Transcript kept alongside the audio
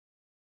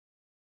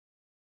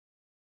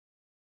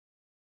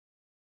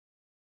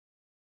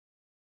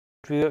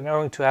We are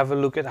going to have a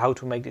look at how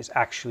to make this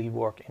actually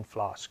work in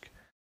Flask.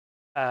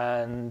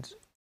 And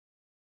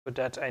for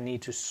that I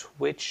need to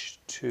switch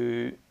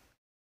to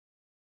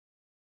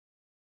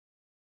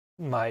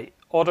my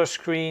other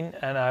screen,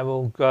 and I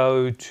will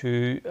go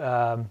to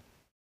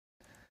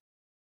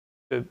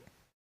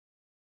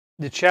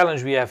the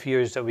challenge we have here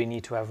is that we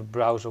need to have a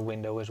browser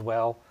window as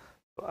well.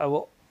 So I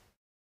will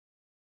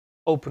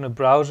open a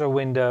browser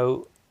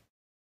window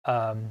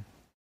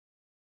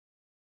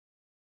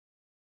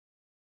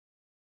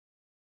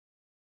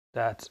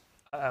that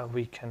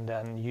we can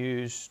then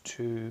use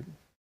to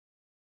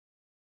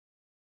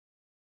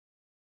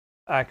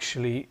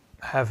actually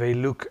have a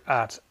look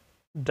at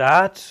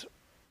that.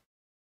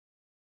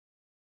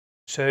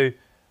 So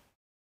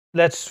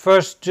let's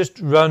first just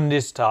run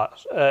this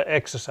task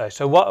exercise.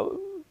 So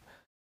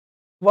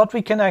what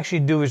we can actually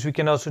do is we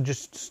can also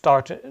just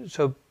start.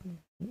 So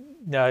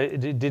no, it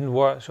didn't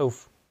work. So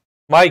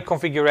my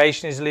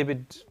configuration is a little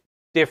bit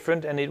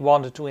different, and it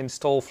wanted to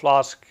install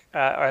Flask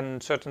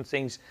and certain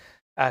things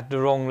at the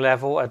wrong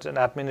level, at an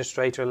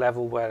administrator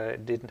level where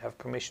it didn't have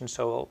permission.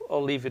 So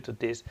I'll leave it at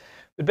this.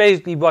 But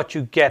basically what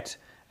you get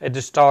at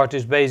the start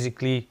is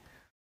basically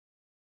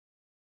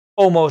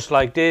almost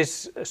like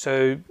this.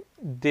 So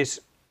this,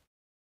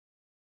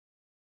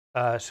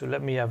 so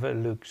let me have a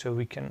look. So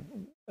we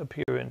can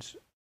appearance.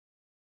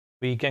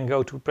 We can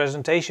go to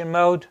presentation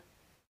mode,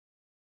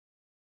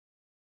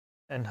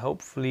 and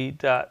hopefully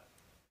that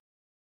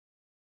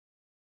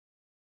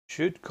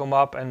should come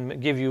up and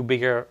give you a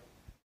bigger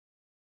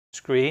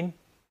screen.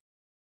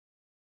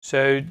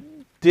 So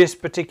this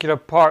particular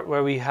part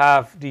where we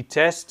have the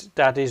test,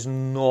 that is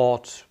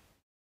not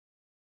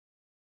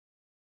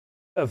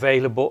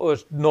available, or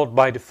not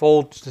by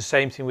default. It's the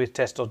same thing with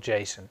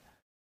test.json.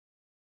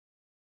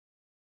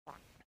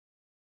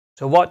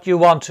 So what you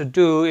want to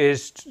do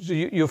is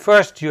you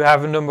first you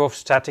have a number of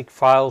static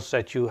files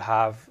that you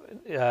have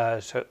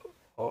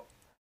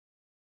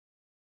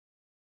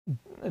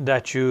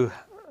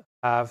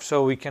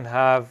so we can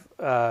have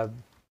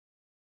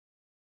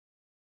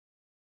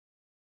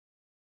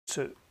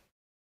so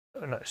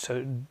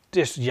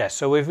this, yes.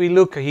 So if we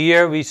look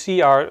here, we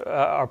see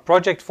our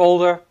project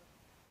folder,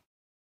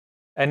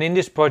 and in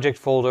this project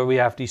folder we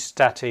have these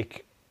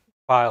static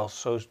files.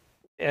 So,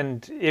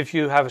 and if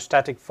you have a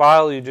static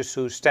file, you just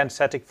do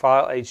static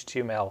file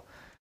HTML.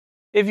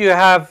 If you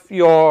have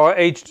your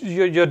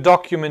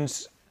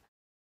documents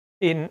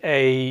in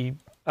a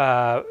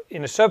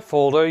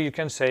subfolder, you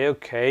can say,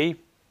 okay,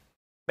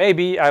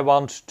 maybe I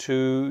want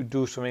to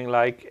do something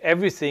like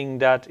everything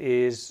that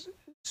is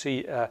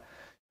so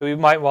we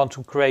might want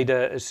to create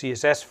a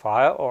CSS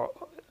file, or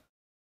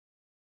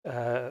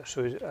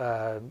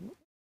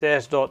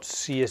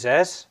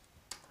des.css,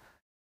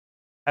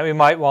 and we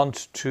might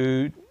want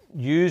to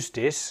use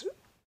this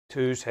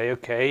to say,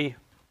 okay,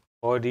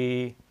 for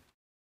the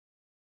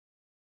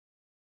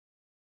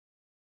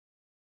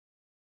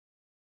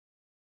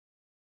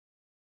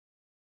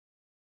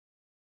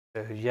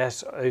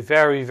yes, a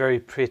very, very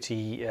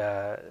pretty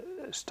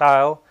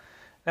style.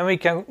 Then we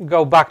can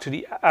go back to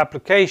the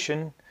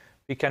application.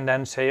 We can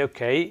then say,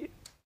 okay,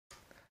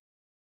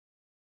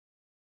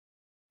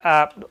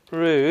 app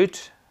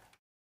root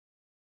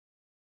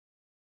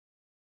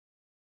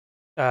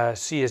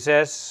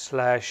CSS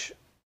slash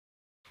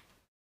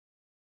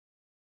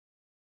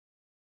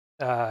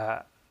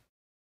file.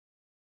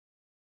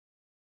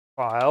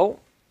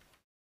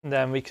 And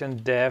then we can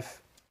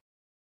dev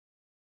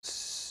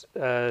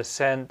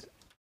send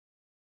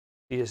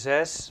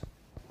CSS.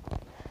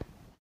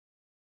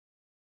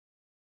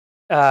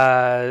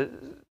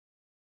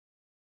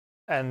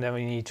 And then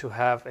we need to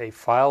have a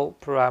file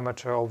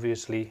parameter,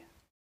 obviously.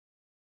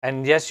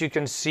 And yes, you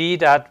can see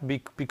that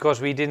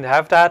because we didn't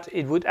have that,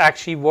 it would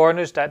actually warn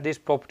us that this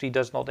property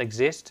does not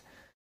exist.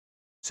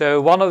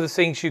 So one of the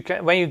things you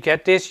can, when you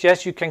get this,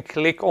 yes, you can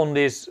click on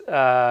this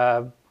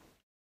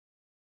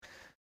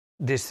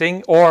this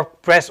thing or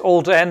press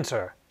Alt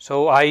Enter.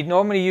 So I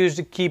normally use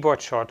the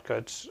keyboard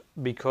shortcuts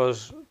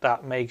because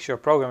that makes your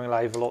programming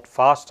life a lot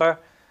faster.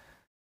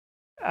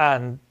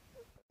 And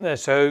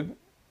so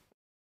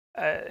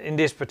in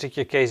this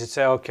particular case, it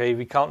says, okay,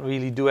 we can't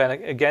really do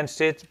anything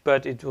against it,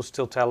 but it will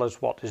still tell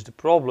us what is the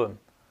problem.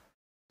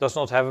 Does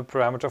not have a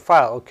parameter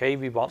file. Okay,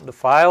 we want the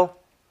file.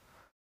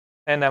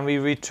 And then we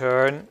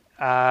return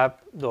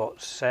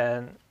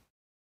app.send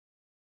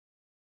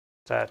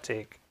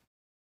static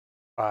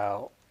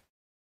file.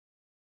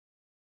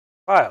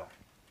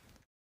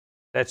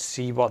 Let's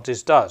see what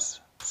this does.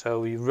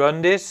 So we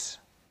run this.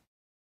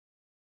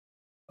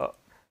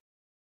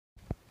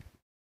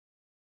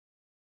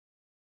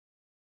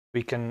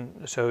 We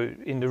can, so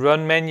in the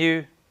run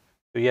menu,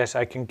 so yes,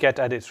 I can get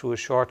at it through a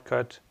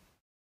shortcut.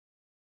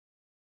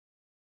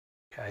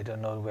 Okay, I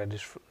don't know where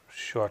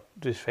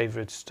this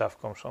favorite stuff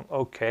comes from.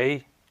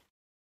 Okay,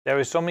 there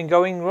is something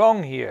going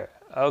wrong here.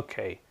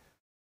 Okay,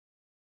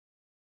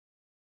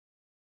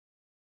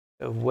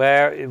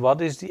 what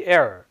is the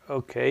error?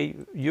 Okay,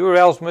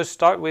 URLs must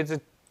start with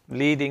a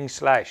leading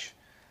slash.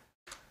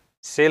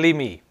 Silly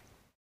me.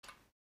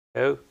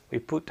 So we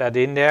put that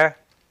in there.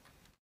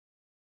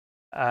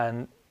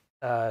 and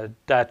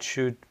that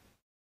should,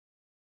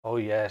 oh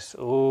yes,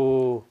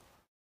 oh,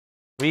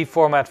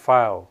 reformat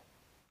file.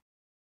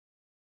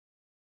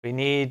 We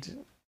need,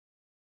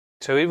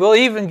 so it will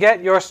even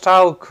get your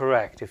style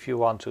correct if you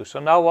want to. So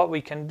now what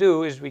we can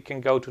do is we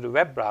can go to the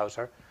web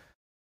browser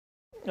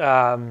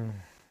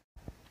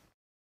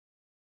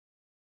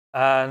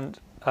and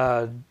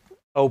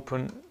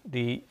open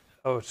the,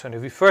 oh sorry,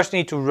 we first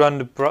need to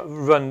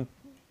run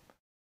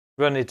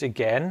it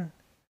again,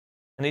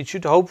 and it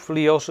should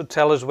hopefully also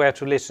tell us where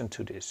to listen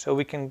to this. So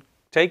we can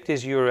take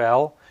this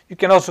URL, you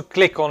can also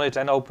click on it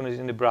and open it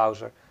in the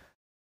browser.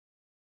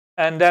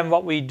 And then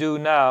what we do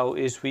now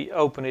is we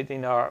open it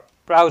in our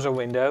browser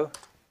window,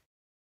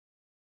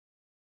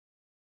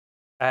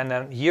 and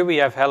then here we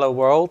have hello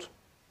world.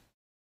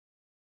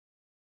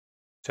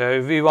 So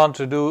if we want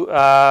to do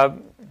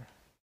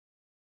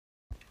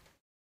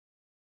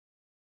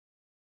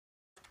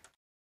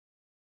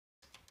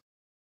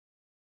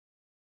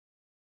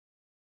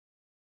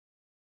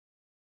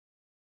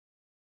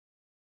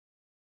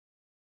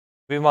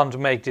we want to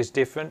make this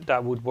different,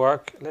 that would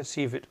work. Let's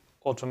see if it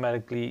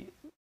automatically,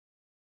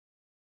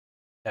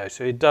 no,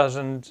 so it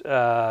doesn't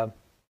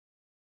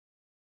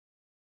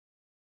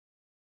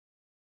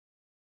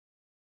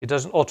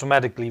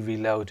automatically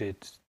reload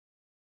it.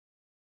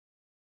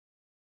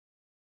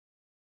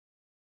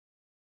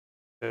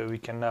 So we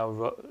can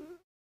now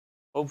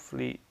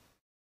hopefully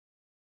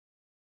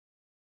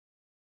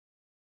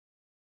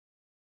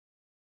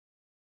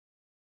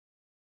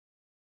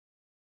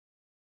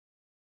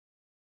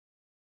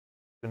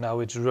so now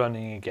it's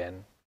running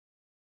again.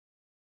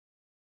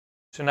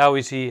 So now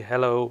we see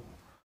hello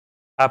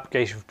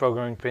application of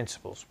programming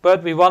principles,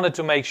 but we wanted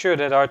to make sure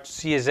that our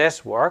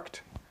CSS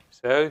worked.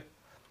 So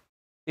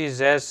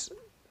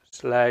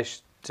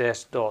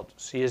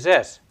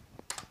css/test.css,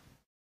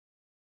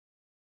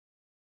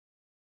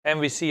 and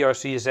we see our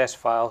CSS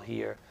file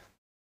here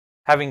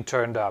having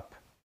turned up.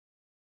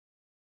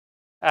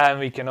 And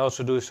we can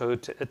also do so a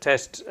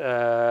test.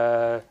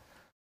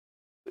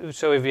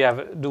 So if we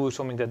do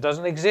something that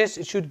doesn't exist,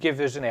 it should give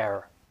us an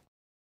error.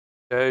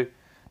 So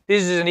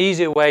this is an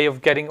easy way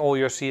of getting all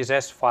your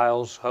CSS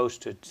files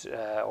hosted,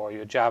 or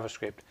your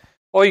JavaScript.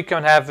 Or you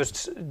can have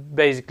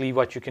basically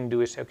what you can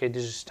do is, okay,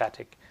 this is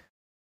static.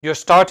 Your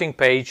starting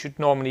page should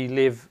normally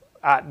live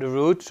at the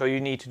root, so you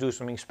need to do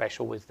something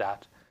special with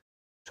that.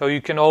 So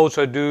you can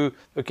also do,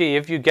 okay,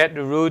 if you get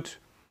the root,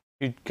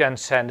 you can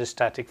send a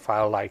static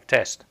file like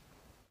test.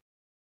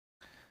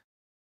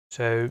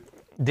 So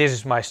this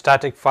is my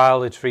static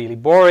file. It's really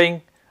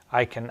boring.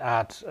 I can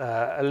add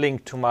a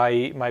link to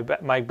my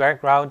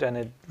background, and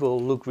it will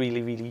look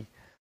really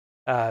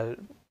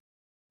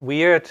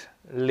weird.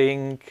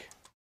 Link.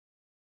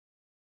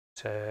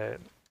 So,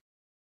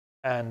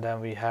 and then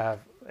we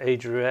have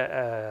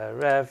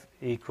href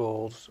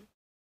equals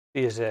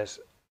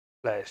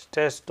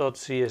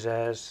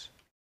css/test.css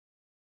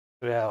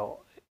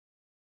rel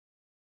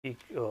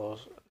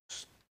equals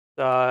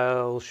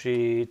style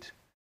sheet,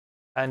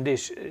 and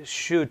this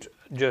should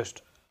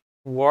just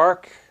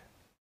work.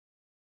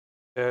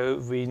 So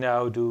we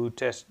now do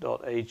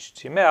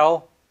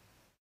test.html.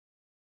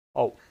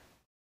 Oh,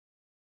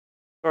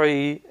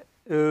 sorry,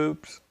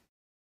 oops.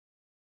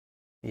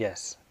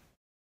 Yes.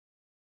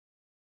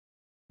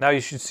 Now you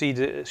should see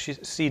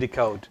the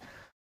code.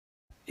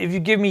 If you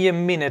give me a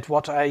minute,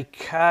 what I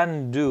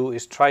can do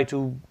is try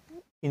to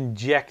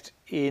inject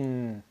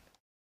in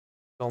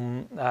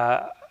some.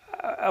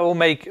 I will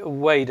make a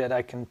way that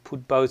I can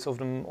put both of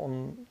them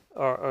on,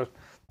 or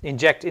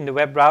inject in the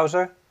web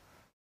browser.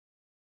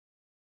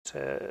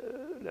 So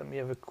let me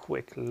have a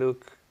quick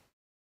look.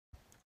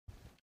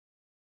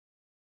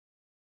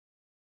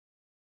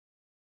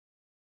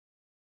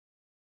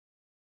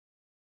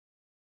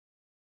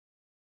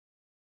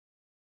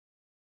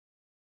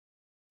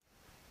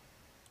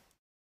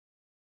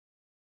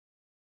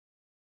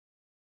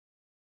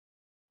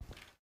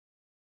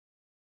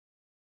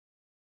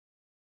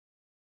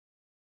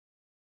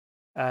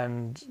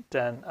 And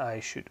then I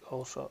should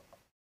also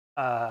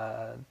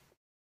add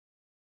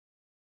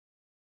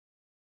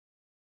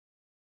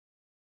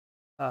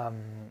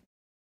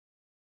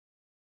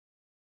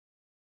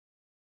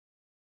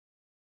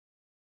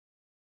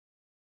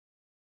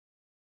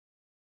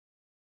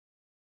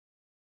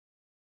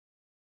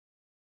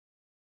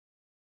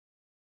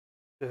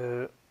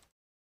the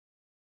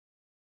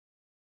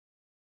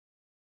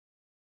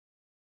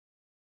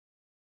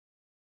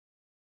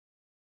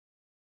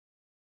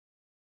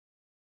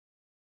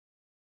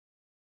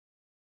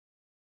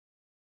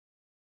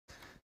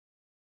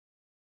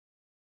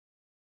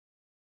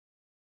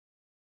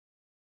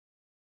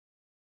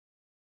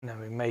then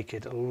we make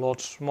it a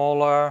lot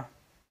smaller.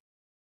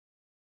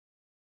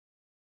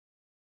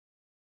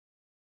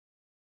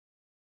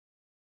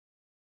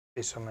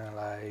 It's something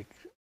like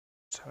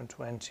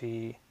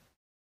 720.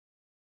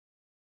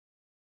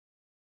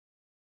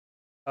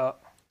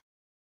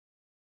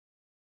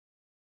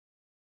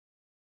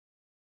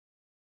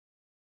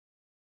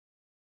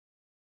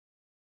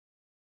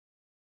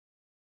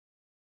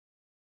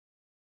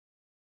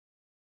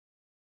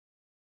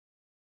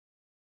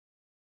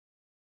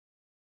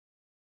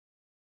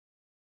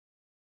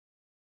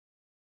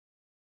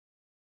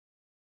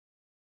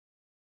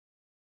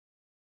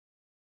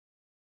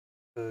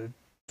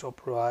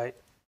 top right.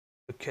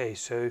 Okay,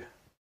 so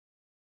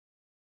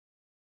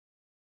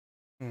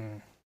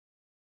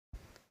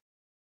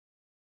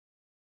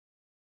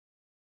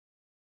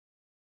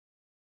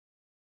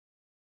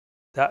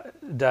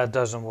that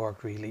doesn't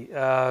work really.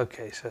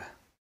 Okay, so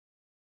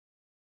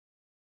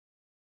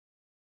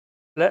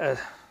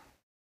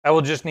I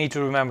will just need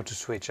to remember to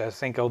switch. I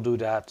think I'll do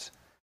that.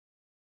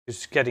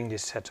 Just getting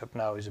this set up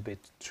now is a bit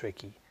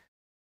tricky.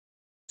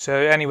 So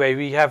anyway,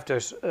 we have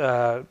this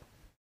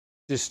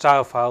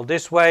style file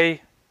this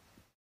way,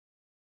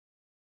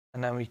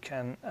 and then we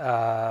can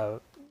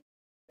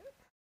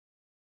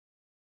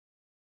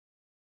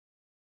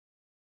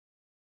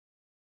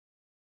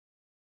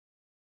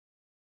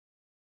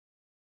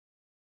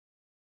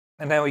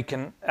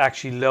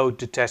actually load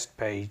the test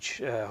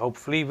page,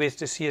 hopefully with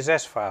the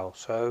CSS file.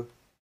 So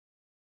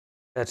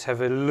let's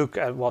have a look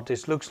at what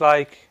this looks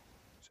like.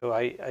 So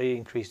I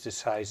increased the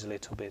size a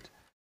little bit.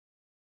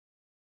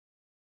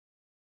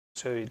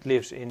 So it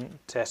lives in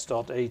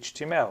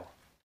test.html.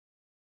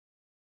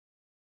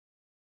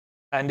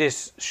 And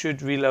this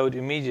should reload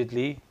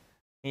immediately.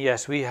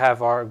 Yes, we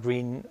have our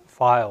green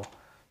file.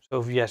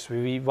 So if yes,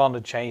 we want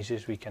to change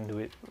this, we can do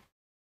it.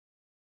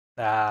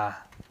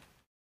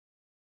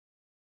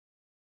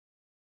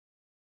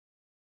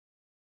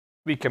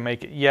 We can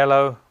make it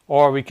yellow,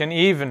 or we can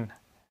even,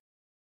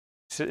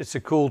 it's a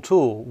cool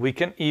tool, we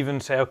can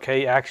even say,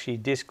 okay, actually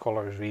this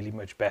color is really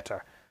much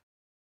better.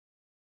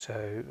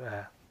 So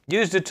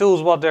use the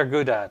tools what they're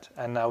good at.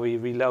 And now we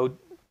reload.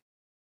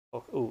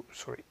 Oh,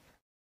 sorry.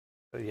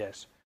 So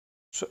yes.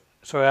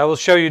 So I will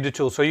show you the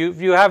tool. So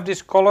you have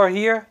this color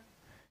here.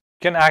 You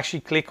can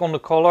actually click on the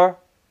color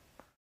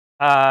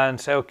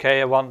and say,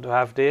 okay, I want to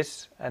have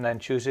this, and then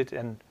choose it.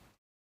 And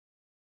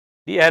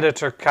the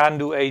editor can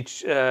do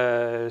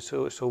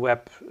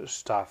web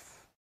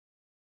stuff.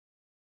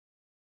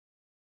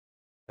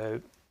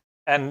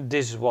 And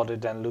this is what it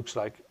then looks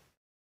like.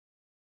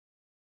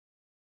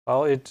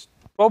 Well, it's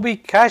probably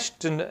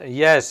cached.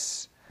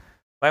 Yes,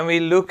 when we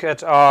look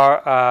at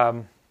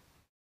our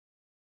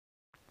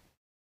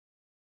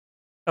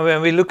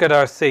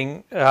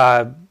thing,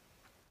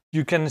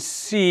 you can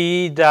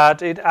see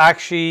that it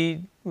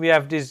actually, we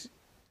have this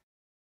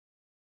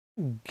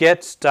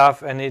get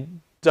stuff and it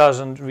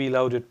doesn't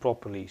reload it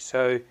properly.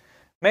 So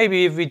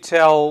maybe if we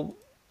tell,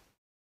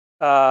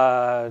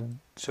 so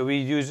we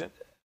use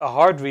a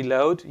hard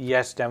reload,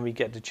 yes, then we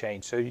get the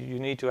change. So you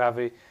need to have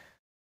a,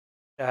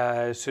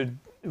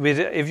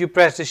 if you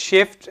press the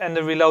shift and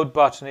the reload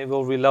button, it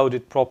will reload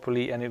it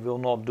properly and it will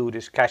not do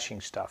this caching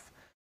stuff.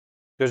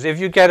 Because if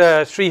you get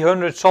a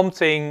 300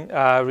 something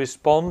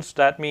response,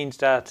 that means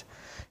that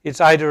it's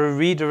either a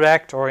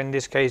redirect or in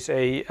this case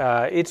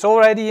it's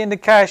already in the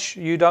cache,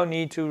 you don't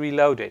need to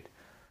reload it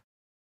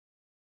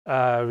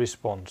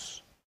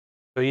response.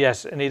 So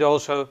yes, and it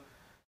also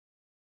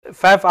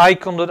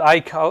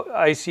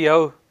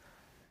favicon.ico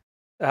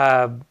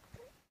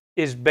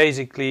is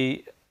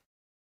basically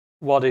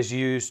what is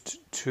used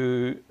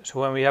to, so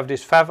when we have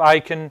this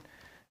favicon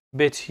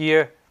bit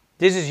here,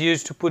 this is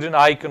used to put an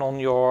icon on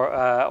your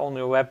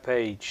web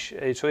page.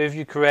 So if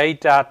you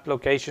create that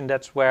location,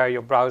 that's where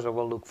your browser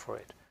will look for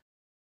it.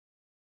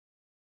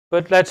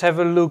 But let's have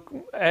a look,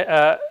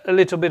 a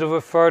little bit of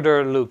a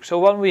further look. So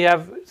what we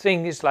have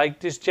things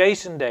like this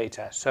JSON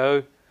data.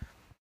 So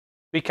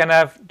we can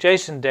have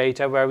JSON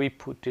data where we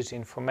put this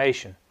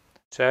information.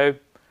 So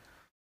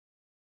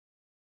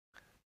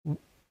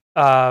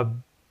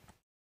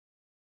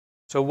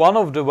one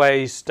of the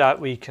ways that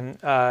we can,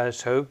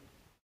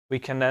 we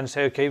can then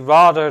say, okay,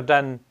 rather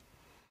than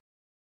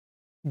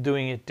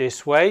doing it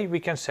this way, we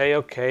can say,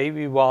 okay,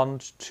 we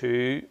want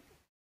to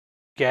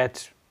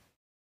get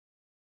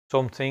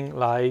something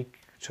like,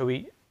 so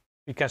we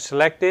can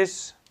select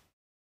this,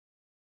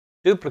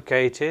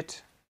 duplicate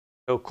it.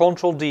 So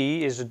Control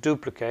D is a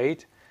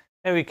duplicate.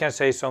 And we can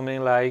say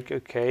something like,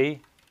 okay,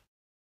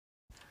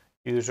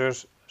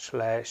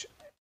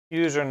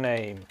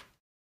 users/username.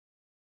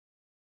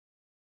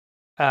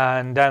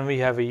 And then we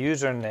have a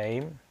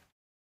username.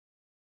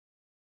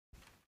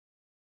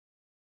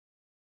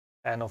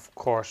 And of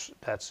course,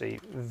 that's a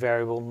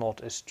variable,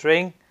 not a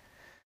string.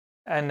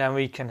 And then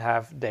we can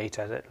have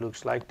data that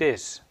looks like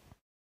this.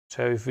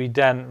 So if we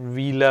then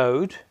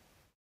reload,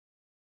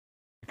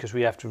 because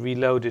we have to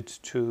reload it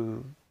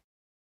to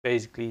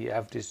basically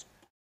have this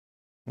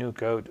new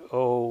code.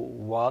 Oh,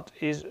 what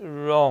is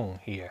wrong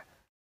here?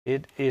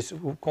 It is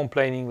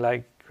complaining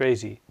like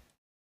crazy.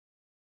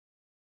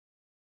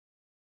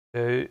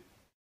 So,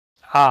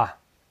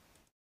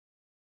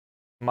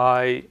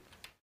 my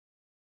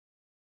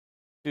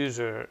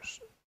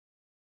users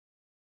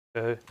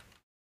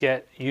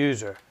get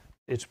user.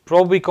 It's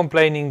probably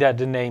complaining that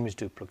the name is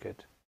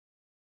duplicate.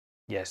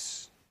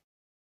 Yes.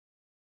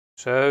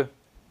 So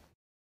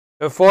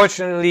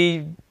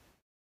unfortunately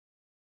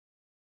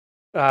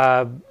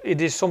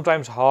it is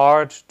sometimes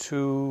hard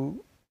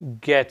to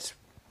get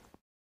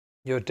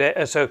your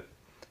data, so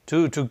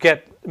to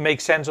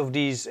make sense of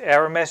these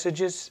error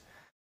messages.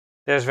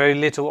 There's very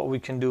little what we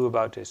can do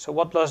about this. So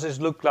what does this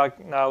look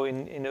like now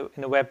in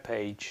a web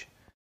page?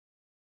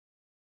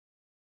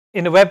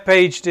 in the web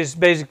page, this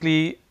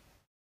basically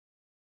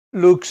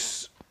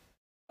looks,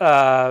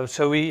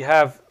 so we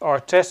have our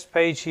test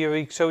page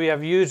here, so we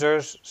have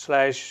users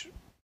slash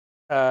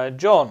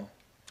John.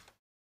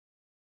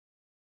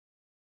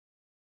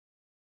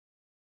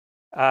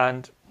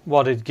 And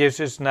what it gives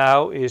us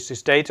now is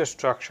this data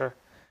structure.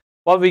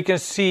 What we can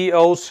see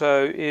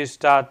also is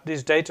that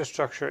this data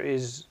structure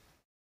is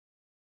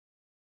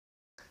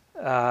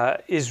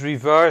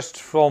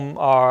reversed from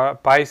our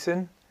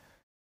Python.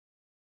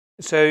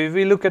 So if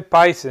we look at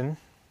Python,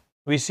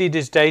 we see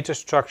this data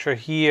structure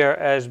here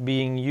as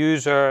being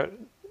user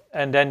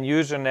and then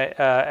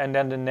and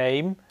then the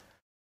name.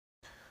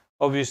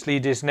 Obviously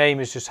this name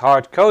is just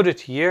hard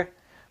coded here,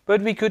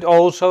 but we could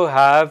also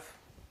have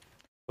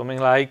something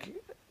like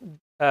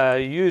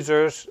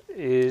users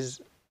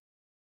is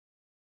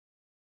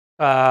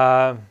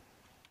so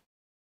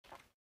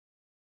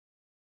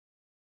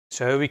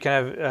we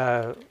can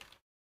have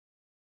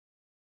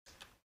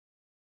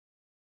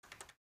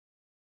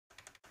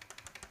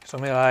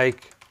something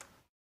like,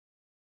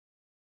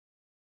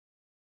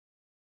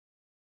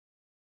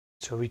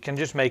 so we can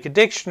just make a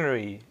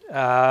dictionary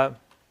and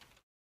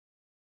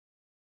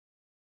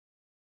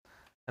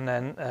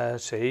then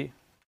say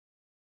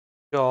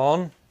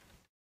John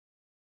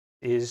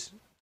is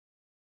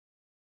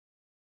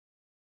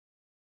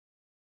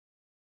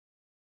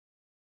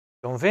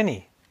John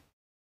Vinny,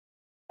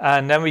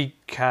 and then we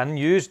can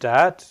use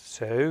that.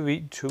 So we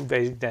to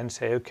basically then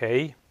say,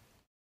 okay,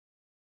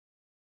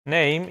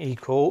 name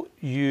equal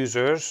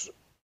username,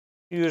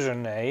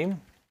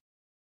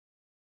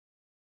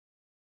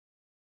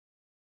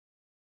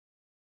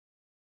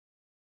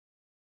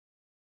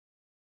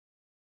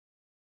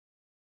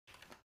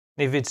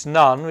 if it's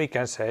none, we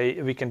can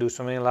say, we can do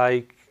something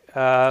like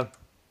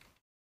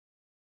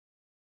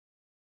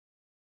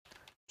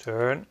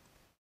turn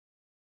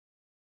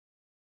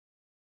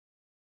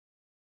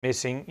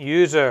missing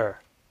user,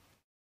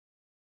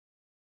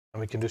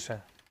 and we can do so.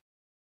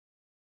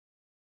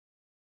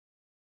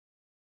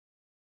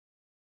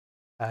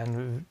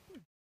 And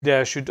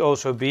there should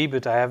also be,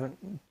 but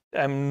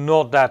I'm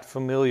not that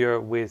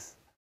familiar with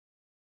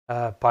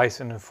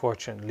Python,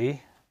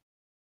 unfortunately,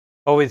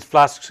 or with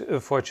Flask,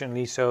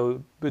 unfortunately.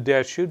 So, but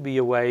there should be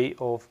a way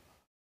of,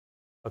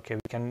 okay,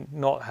 we can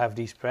not have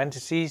these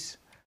parentheses,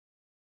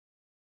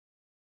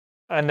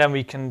 and then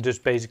we can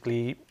just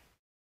basically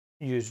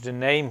use the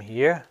name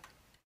here,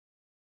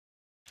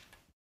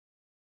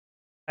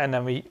 and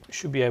then we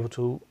should be able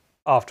to,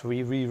 after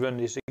we rerun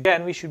this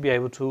again, we should be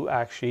able to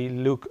actually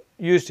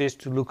use this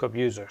to look up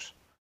users.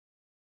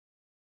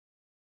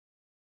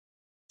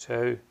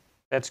 So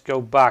let's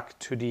go back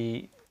to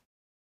the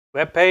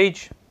web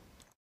page,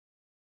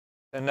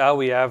 and now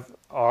we have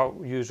our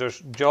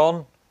users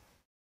John,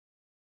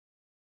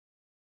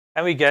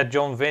 and we get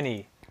John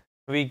Vinny.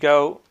 We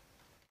go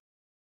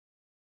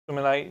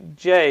something like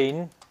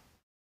Jane.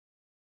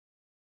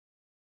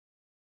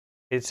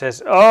 It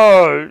says,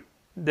 oh,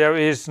 there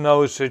is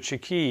no such a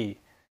key.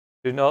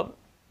 So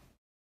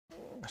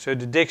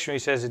the dictionary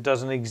says it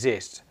doesn't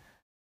exist.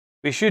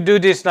 We should do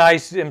this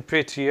nice and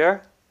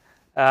prettier.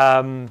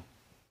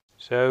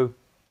 So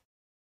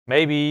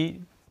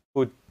maybe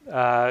put,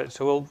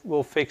 so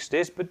we'll fix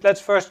this, but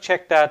let's first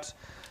check that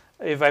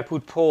if I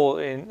put Paul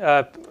in,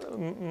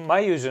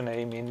 my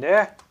username in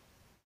there.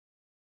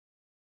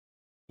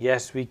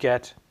 Yes, we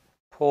get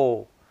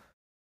Paul.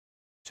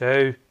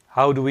 So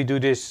how do we do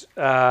this?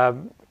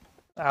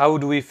 How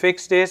do we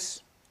fix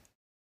this?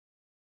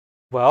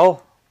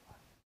 Well,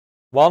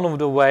 one of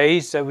the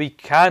ways that we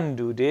can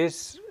do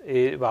this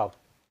is, well,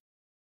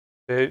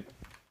 so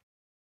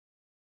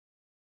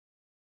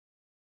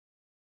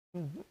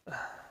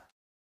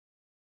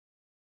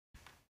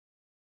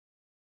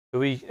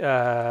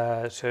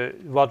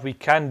what we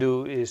can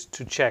do is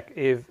to check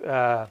if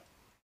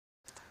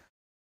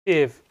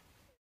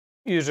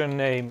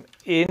username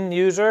in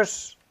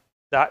users,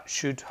 that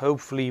should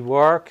hopefully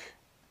work,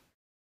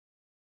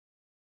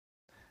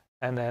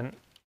 and then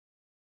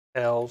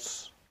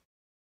else,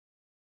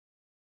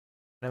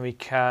 then we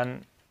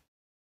can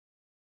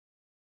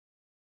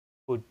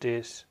put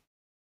this.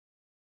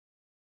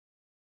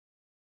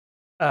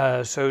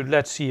 So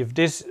let's see if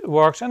this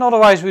works, and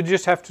otherwise we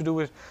just have to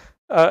do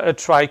a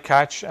try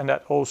catch, and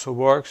that also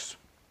works.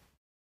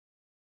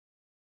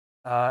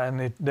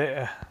 And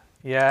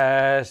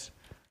yes,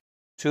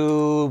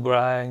 2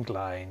 blank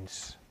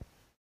lines.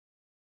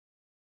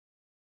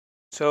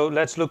 So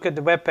let's look at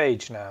the web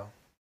page now.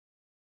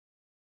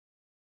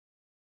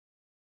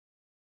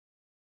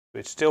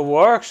 It still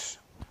works,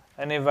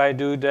 and if I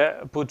do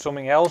put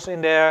something else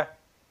in there,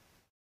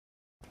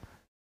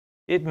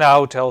 it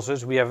now tells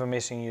us we have a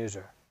missing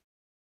user.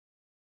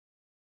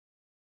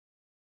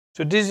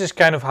 So this is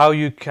kind of how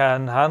you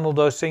can handle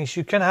those things.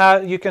 You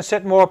can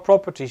set more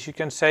properties. You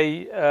can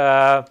say,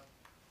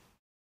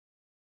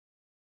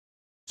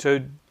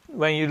 so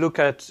when you look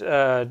at,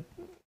 so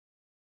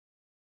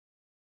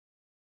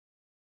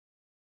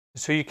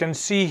you can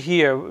see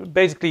here,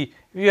 basically,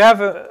 if you have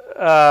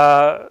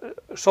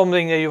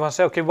something that you want to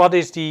say, okay, what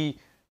is the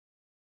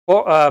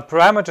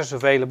parameters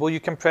available, you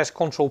can press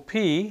Ctrl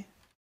P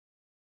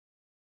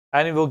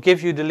and it will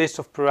give you the list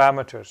of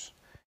parameters.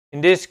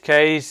 In this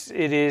case,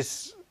 it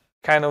is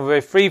kind of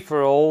a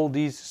free-for-all,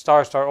 these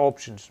star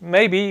options.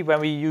 Maybe when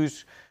we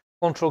use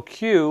Ctrl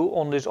Q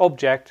on this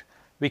object,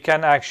 we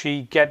can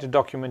actually get the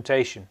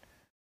documentation.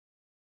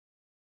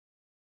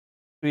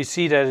 We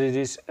see that it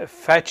is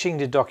fetching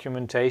the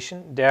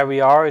documentation. There we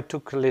are. It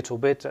took a little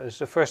bit. It's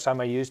the first time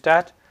I used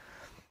that.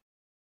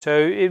 So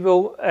it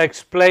will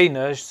explain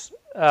us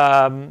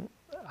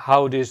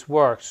how this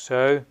works.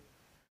 So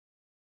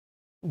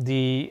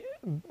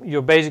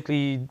you're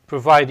basically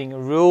providing a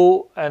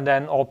rule and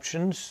then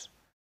options,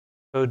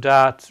 so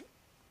that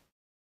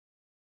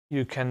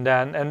you can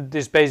then, and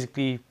this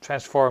basically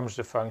transforms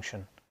the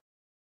function.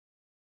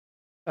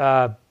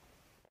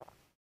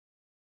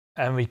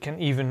 And we can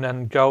even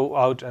then go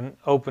out and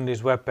open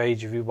this web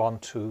page if we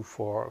want to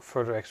for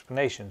further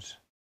explanations.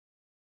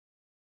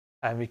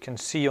 And we can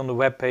see on the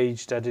web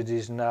page that it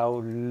is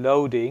now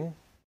loading.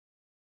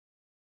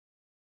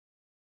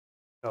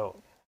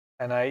 So,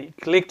 and I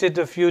clicked it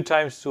a few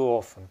times too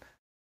often.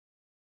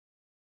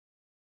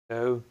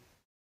 So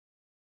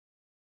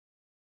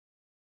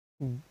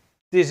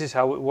this is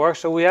how it works.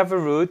 So we have a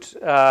root.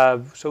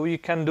 So you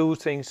can do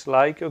things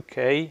like,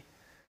 okay,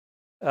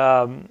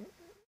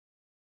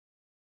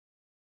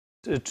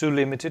 to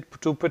limit it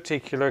to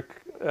particular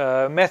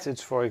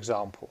methods, for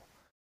example.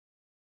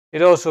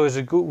 It also is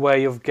a good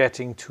way of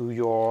getting to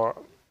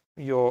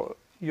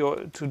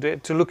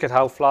to look at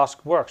how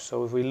Flask works.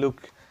 So if we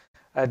look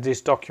at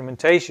this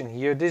documentation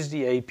here, this is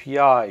the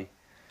API.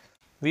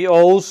 We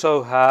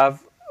also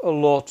have a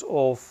lot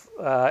of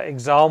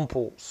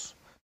examples.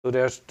 So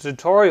there's a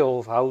tutorial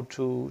of how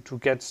to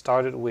get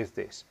started with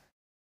this.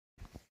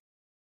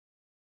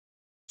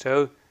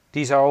 So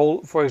these are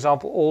all, for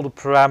example, all the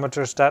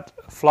parameters that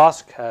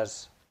Flask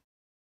has.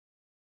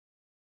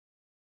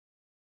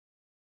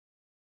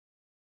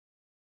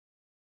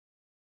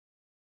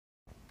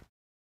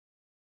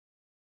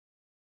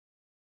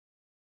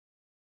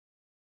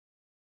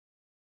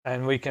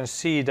 And we can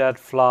see that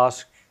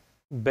Flask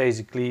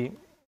basically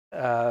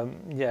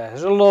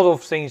has a lot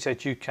of things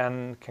that you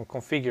can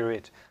configure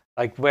it.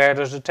 Like, where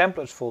does the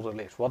templates folder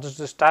live? What is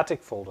the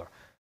static folder?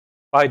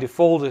 By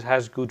default it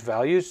has good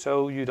values,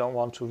 so you don't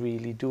want to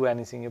really do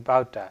anything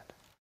about that.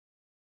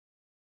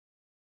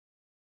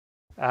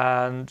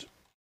 And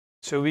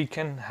so we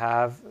can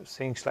have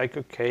things like,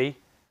 okay,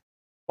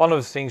 one of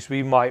the things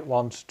we might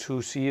want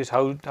to see is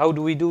how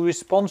do we do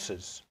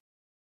responses?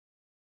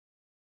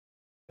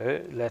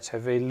 Let's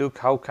have a look.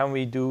 How can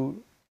we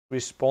do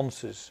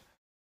responses?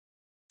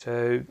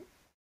 So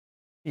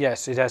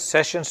yes, it has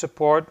session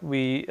support.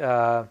 We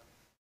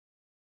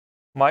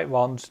might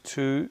want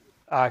to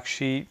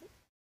actually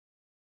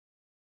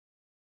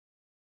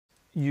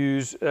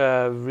use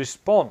a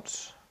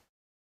response.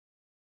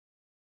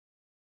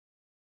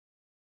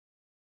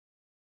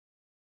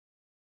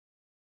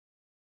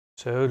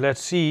 So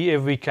let's see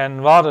if we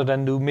can, rather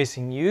than do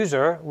missing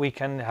user, we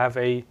can have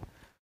a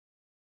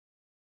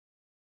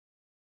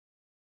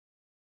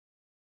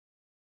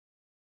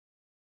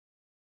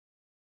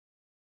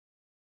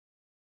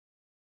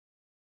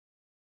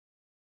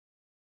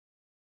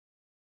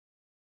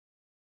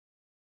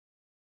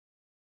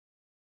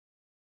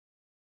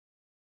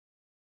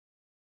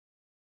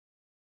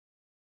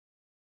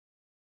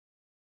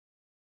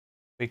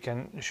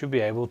should be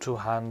able to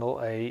handle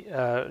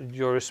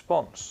your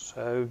response.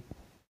 So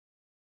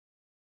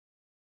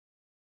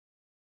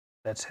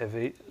let's have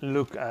a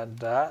look at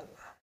that,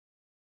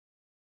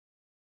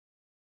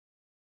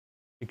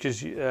 because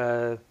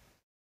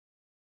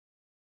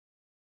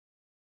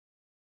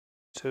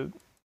so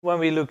when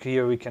we look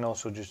here, we can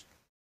also just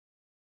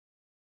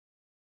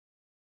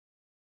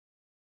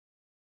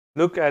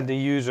look at the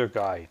user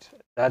guide.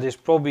 That is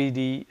probably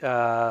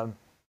the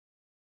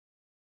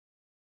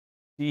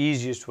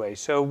easiest way.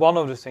 So one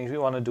of the things we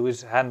want to do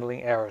is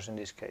handling errors in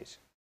this case.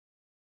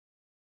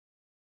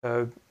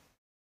 So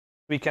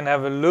we can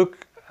have a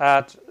look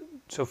at,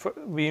 so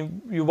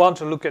you want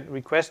to look at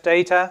request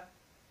data.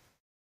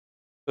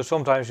 So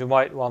sometimes you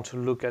might want to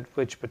look at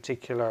which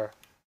particular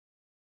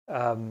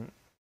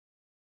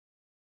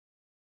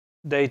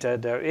data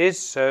there is.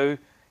 So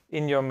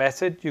in your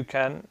method you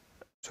can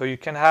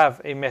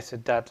have a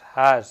method that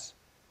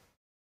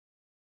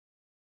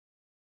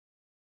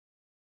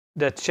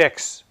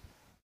checks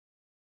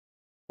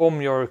from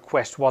your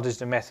request what is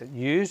the method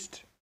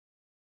used.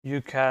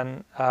 You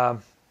can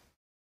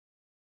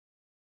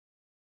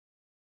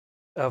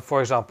for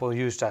example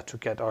use that to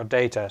get our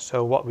data.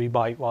 So what we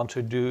might want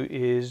to do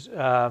is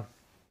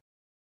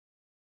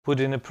put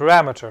in a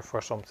parameter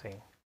for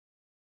something.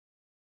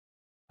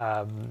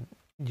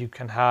 You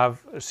can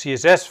have a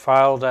CSS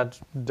file that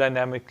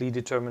dynamically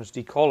determines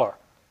the color.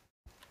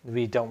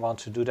 We don't want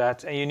to do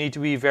that, and you need to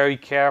be very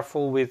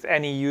careful with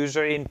any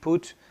user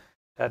input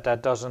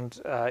that doesn't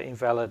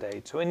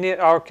invalidate. So in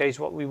our case,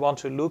 what we want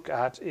to look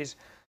at is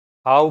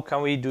how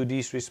can we do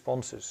these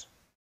responses.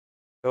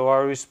 So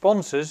our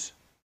responses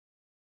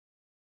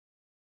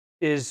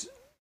is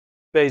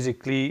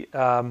basically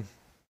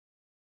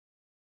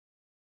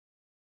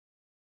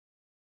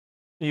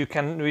you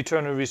can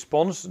return a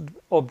response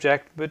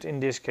object, but in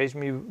this case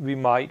we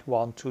might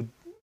want to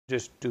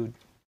just do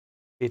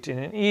it in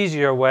an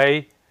easier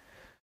way.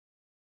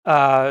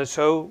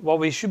 So what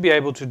we should be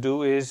able to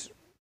do is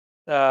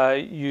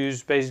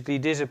use basically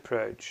this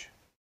approach.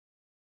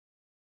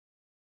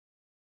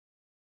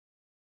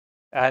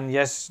 And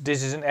yes,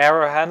 this is an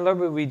error handler,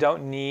 but we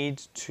don't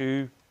need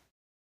to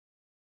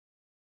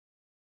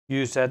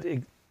use that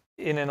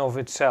in and of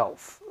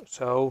itself.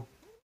 So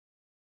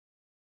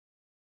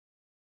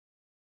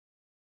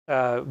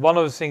one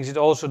of the things it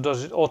also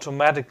does, it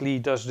automatically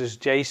does this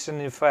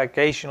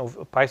JSONification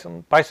of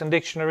Python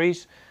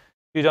dictionaries.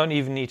 You don't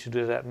even need to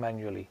do that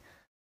manually.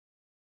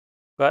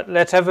 But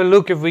let's have a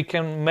look if we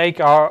can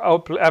make our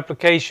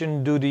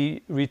application do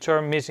the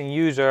return missing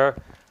user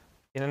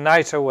in a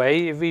nicer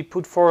way. If we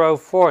put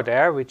 404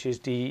 there, which is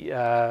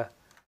the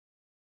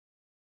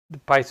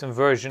Python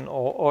version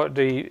or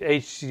the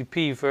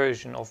HTTP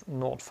version of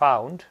not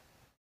found,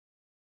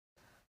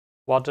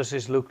 what does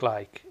this look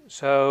like?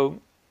 So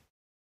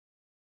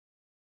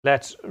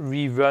let's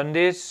rerun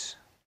this.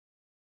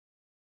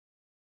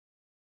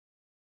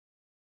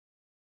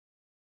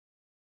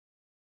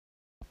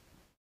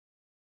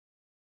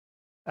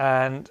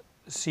 And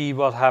see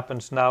what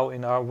happens now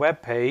in our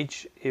web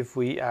page if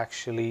we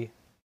actually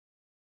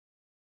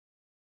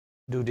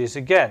do this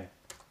again.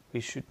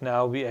 We should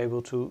now be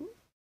able to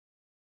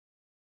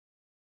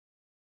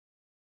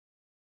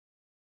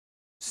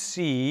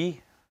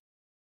see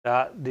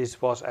that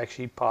this was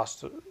actually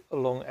passed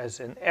along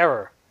as an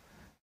error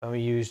when we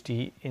use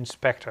the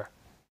inspector.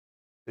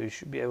 So you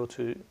should be able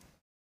to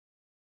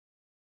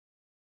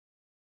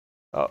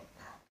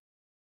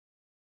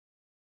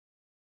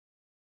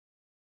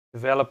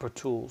developer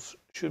tools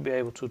should be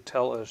able to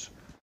tell us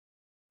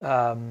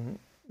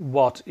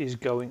what is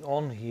going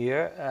on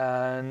here.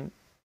 And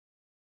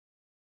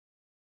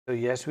so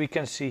yes, we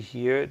can see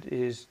here it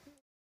is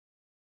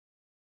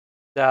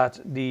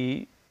that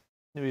the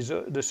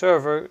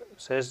server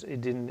says it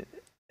didn't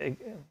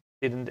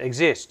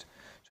exist.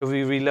 So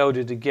we reload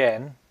it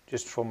again,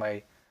 just from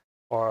a,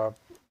 or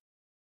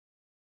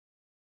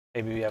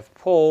maybe we have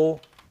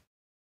poll.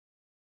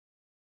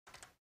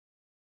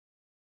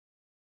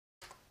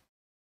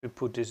 We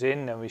put this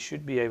in and we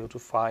should be able to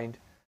find,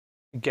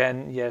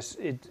 again, yes,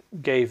 it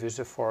gave us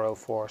a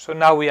 404. So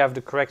now we have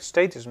the correct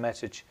status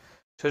message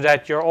so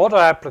that your other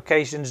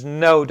applications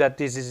know that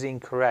this is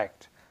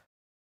incorrect.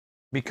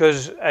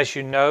 Because as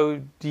you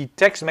know, the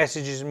text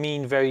messages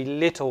mean very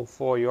little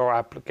for your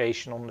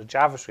application on the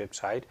JavaScript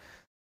side,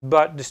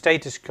 but the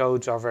status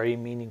codes are very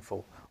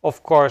meaningful.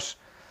 Of course,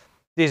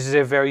 this is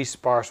a very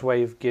sparse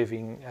way of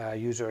giving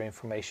user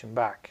information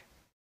back.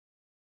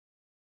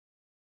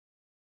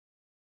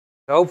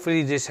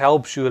 Hopefully this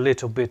helps you a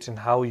little bit in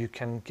how you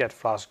can get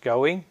Flask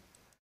going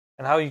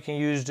and how you can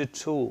use the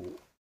tool.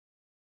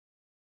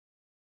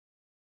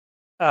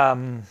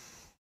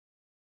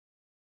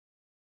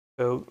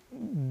 So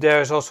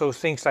there's also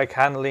things like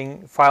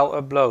handling file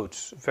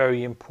uploads,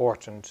 very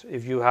important.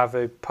 If you have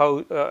a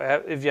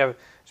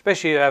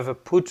especially you have a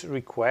put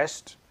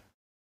request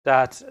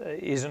that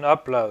is an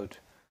upload,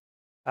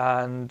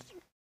 and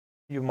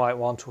you might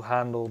want to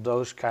handle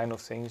those kind of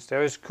things.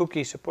 There is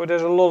cookie support.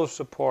 There's a lot of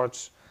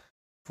supports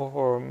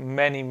for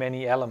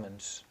many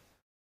elements.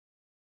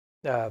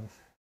 So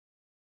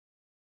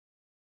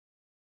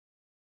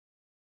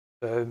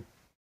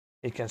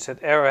you can set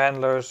error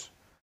handlers,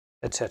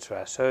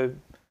 etc. So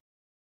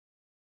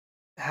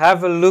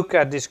have a look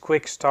at this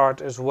quick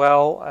start as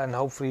well, and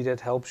hopefully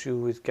that helps you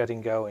with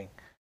getting going.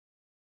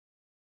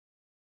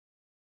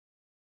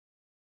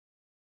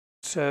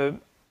 So